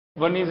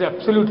One is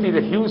absolutely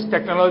the huge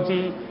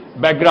technology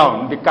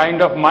background, the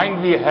kind of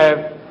mind we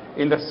have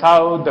in the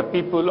South, the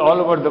people all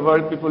over the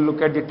world, people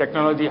look at the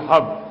technology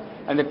hub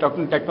and the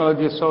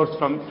technology source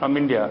from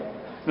India.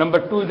 Number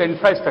two is the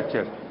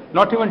infrastructure.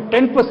 Not even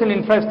 10%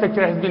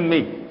 infrastructure has been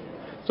made.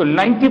 So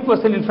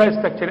 90%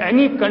 infrastructure,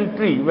 any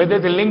country, whether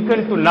the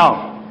Lincoln to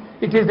now,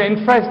 it is the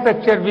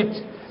infrastructure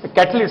which a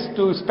catalyst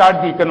to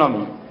start the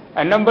economy.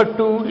 And number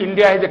two,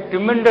 India has a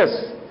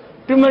tremendous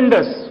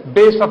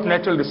base of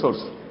natural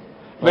resources.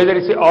 Whether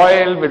it's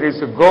oil, whether it's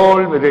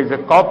gold, whether it's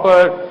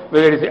copper,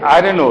 whether it's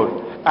iron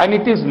ore, and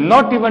it is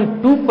not even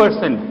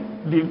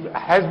 2%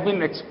 has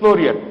been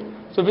explored yet.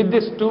 So with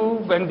this too,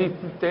 when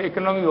the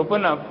economy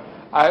open up,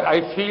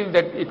 I feel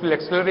that it will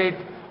accelerate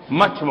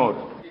much more.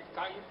 You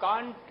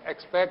can't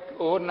expect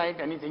overnight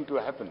anything to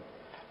happen.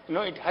 You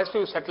know, it has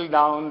to settle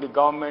down. The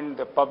government,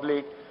 the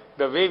public,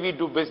 the way we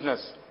do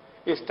business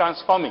is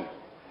transforming,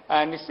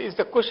 and it's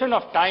the question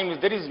of time.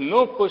 There is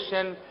no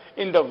question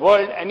in the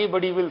world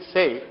anybody will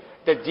say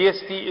that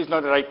GST is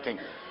not the right thing.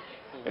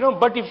 You know,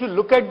 but if you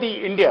look at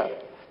India,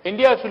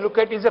 if you look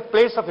at, is a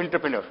place of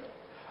entrepreneur.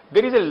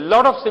 There is a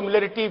lot of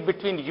similarity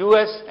between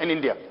US and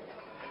India.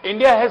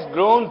 India has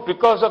grown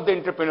because of the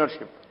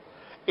entrepreneurship.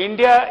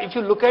 India, if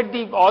you look at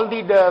all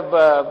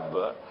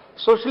the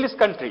socialist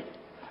country,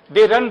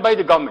 they run by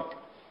the government.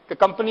 The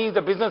companies,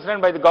 the business run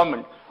by the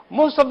government.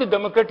 Most of the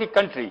democratic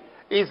country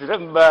is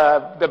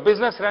the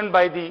business run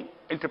by the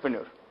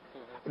entrepreneur,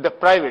 the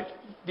private.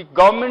 The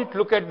government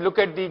look at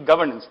the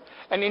governance,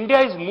 and India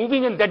is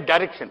moving in that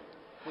direction.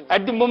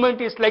 At the moment,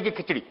 it's like a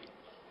khichdi.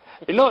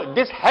 You know,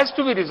 this has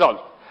to be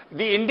resolved.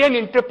 The Indian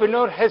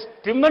entrepreneur has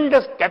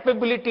tremendous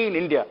capability in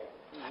India.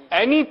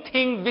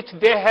 Anything which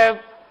they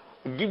have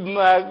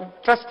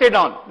trusted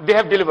on, they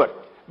have delivered.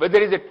 Whether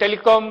it is a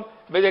telecom,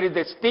 whether it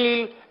is a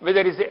steel,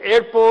 whether it is an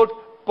airport,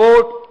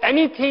 port,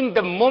 anything,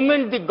 the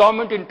moment the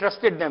government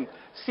entrusted them,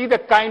 see the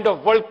kind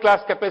of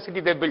world-class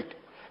capacity they built.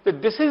 So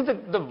this is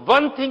the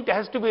one thing that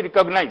has to be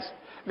recognized,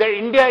 that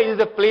India is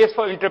a place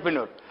for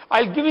entrepreneur.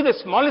 I'll give you the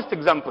smallest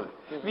example.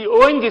 The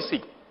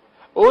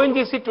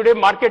ONGC today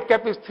market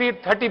cap is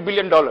 $30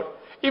 billion.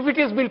 If it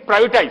has been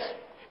privatized,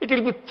 it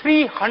will be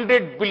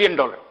 $300 billion.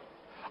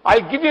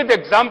 I'll give you the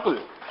example.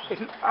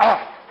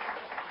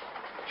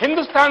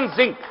 Hindustan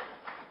Zinc,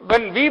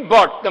 when we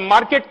bought, the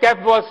market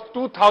cap was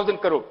 2,000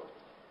 crore.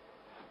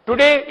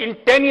 Today, in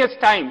 10 years'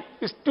 time,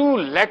 is 2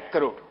 lakh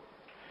crore.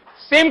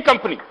 Same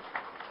company.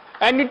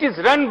 And it is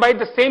run by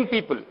the same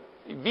people.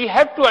 We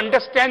have to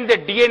understand the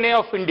DNA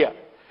of India.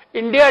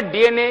 India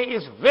DNA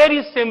is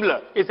very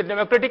similar. It's a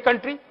democratic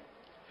country.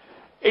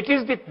 It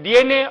is the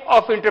DNA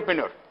of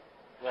entrepreneur.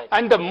 Right.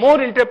 And the more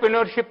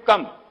entrepreneurship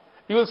comes,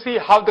 you will see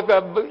how the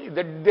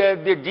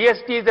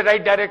GST is the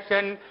right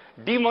direction,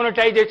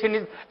 demonetization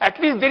is, at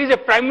least there is a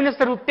prime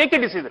minister who take a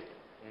decision.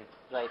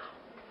 Right.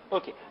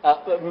 Okay.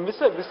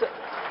 Mr.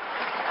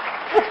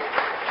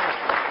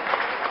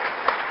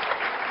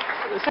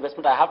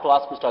 Investment, I have to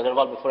ask Mr.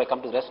 Agarwal before I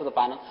come to the rest of the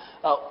panel.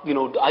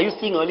 Are you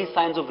seeing early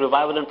signs of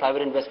revival in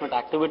private investment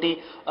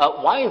activity?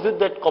 Why is it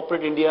that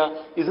corporate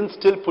India isn't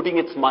still putting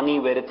its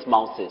money where its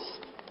mouth is?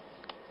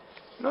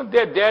 No, they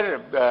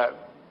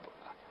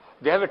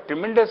have a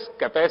tremendous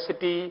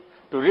capacity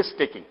to risk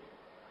taking.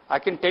 I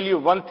can tell you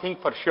one thing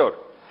for sure.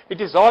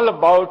 It is all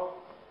about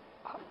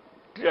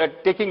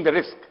taking the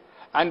risk.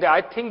 And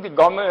I think the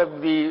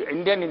government, the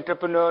Indian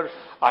entrepreneurs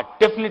are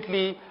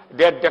definitely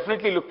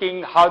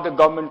looking how the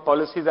government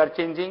policies are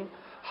changing,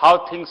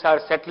 how things are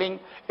settling.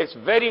 It's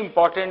very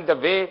important the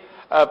way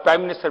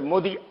Prime Minister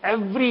Modi,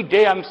 every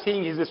day I'm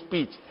seeing his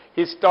speech,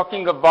 he's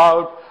talking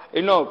about,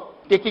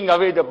 taking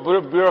away the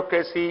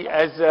bureaucracy,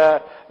 as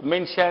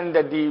mentioned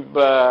that the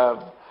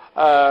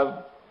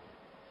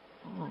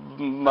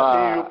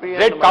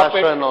red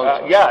carpet.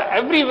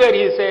 Everywhere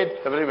he said,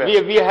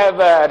 we have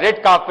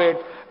red carpet.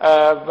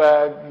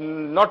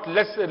 Not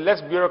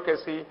less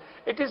bureaucracy.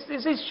 It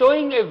is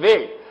showing a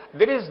way.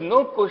 There is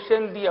no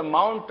question the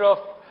amount of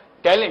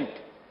talent.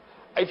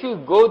 If you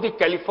go to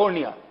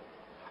California,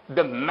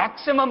 the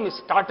maximum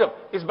startup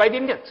is by the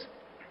Indians.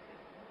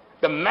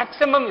 The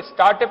maximum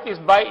startup is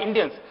by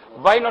Indians.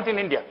 Why not in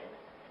India?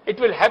 It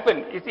will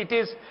happen. We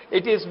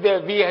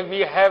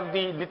have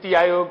the Niti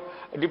Aayog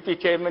deputy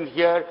chairman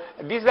here.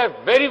 These are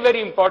very,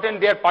 very important.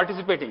 They are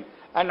participating,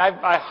 and I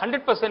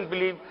 100%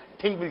 believe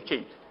things will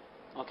change.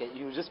 Okay,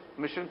 you just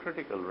mission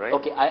critical, right?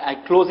 Okay,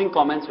 closing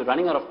comments. We're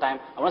running out of time.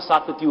 I want to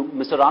start with you.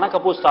 Mr. Rana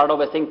Kapoor started off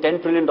by saying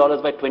 $10 trillion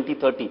by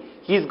 2030.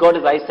 He's got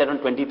his eyes set on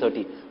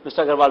 2030. Mr.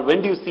 Agarwal,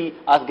 when do you see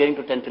us getting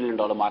to $10 trillion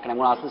mark? And I'm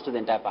going to ask this to the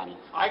entire panel.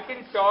 I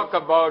can talk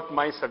about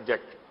my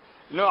subject.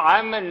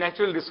 I'm a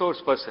natural resource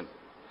person.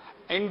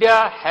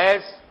 India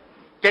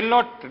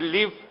cannot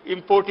live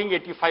importing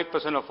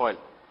 85% of oil.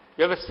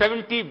 We have a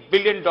 $70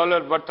 billion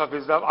worth of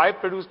reserve. I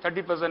produce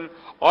 30%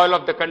 oil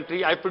of the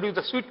country. I produce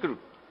the sweet crude.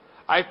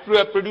 I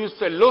produce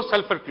a low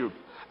sulfur crude,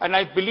 and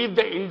I believe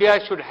that India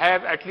should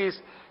have at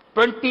least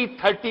 20,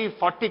 30,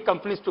 40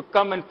 companies to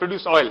come and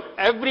produce oil.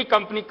 Every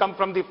company come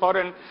from the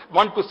foreign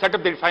want to set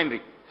up the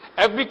refinery.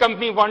 Every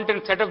company want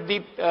and set up the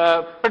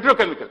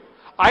petrochemical.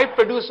 I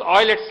produce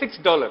oil at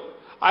 $6.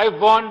 I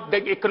want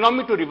the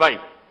economy to revive.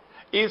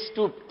 Is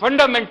to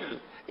fundamental.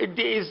 It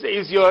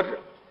is your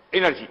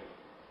energy.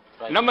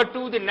 Right. Number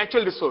two, the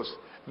natural resource.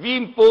 We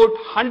import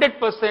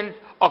 100%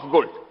 of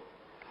gold.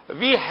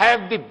 We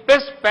have the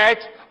best patch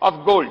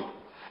of gold,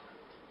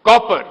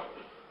 copper,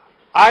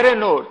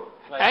 iron ore,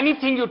 right.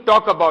 Anything you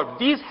talk about,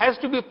 these has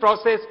to be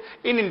processed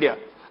in India.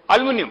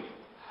 Aluminum.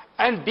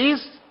 And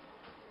these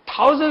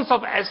thousands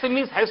of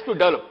SMEs has to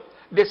develop.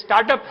 The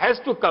startup has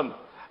to come.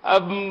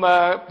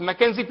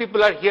 McKinsey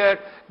people are here.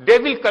 They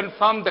will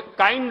confirm the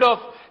kind of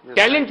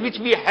talent which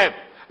we have.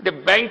 The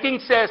banking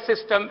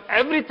system,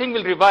 everything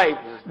will revive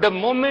the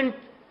moment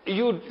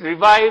you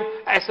revive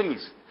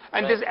SMEs.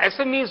 And right. This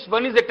SMEs,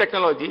 one is the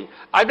technology,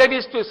 other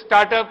is to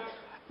start up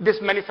this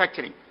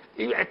manufacturing.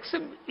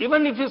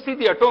 Even if you see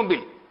the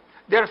automobile,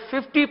 there are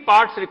 50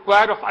 parts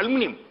required of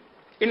aluminum,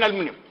 in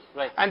aluminum.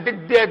 Right. And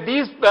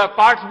these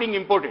parts being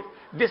imported.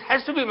 This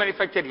has to be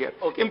manufactured here.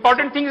 Okay.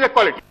 Important thing is the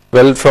quality.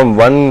 Well, from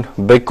one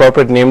big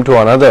corporate name to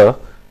another,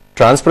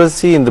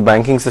 transparency in the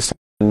banking system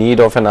in need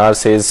of an hour,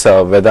 says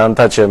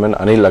Vedanta chairman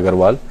Anil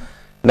Agarwal.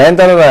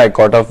 Nayanthara Rai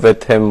caught up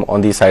with him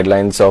on the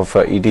sidelines of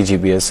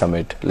ETGBS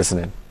summit. Listen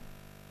in.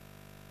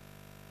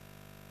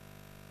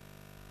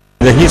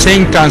 He's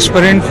saying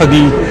transparent for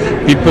the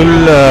people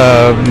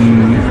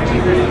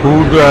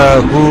who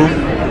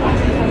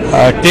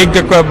take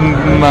the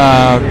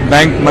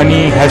bank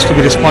money has to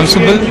be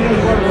responsible,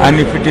 and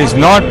if it is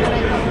not,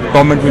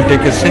 government will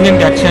take a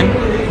stringent action.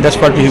 That's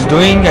what he's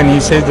doing, and he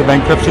says the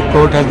bankruptcy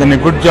court has done a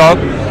good job,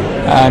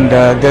 and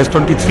there's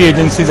 23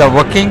 agencies are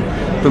working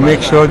to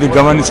make sure the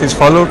governance is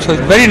followed. So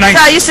it's very nice.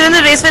 So are you still in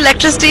the race for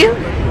electricity?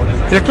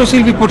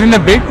 Electricity will be put in a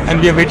bid, and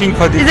we are waiting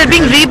for the... Is it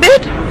being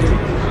rebid?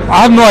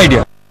 I have no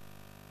idea.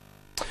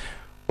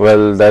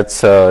 Well,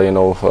 that's,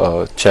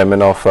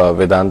 chairman of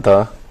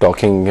Vedanta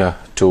talking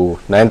to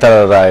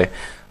Nayanthara Rai,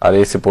 a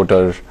race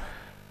reporter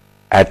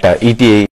at ETA.